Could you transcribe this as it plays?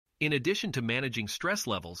In addition to managing stress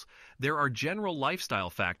levels, there are general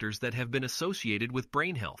lifestyle factors that have been associated with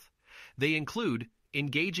brain health. They include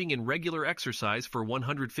engaging in regular exercise for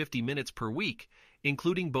 150 minutes per week,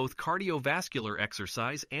 including both cardiovascular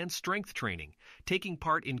exercise and strength training, taking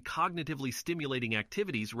part in cognitively stimulating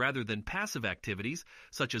activities rather than passive activities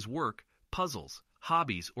such as work, puzzles,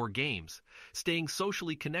 hobbies, or games, staying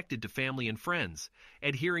socially connected to family and friends,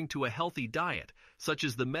 adhering to a healthy diet, such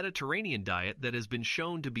as the Mediterranean diet that has been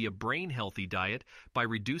shown to be a brain-healthy diet by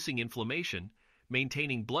reducing inflammation,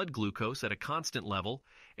 maintaining blood glucose at a constant level,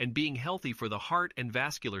 and being healthy for the heart and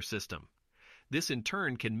vascular system. This in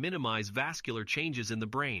turn can minimize vascular changes in the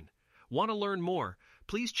brain. Want to learn more?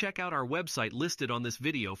 Please check out our website listed on this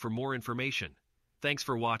video for more information. Thanks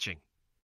for watching.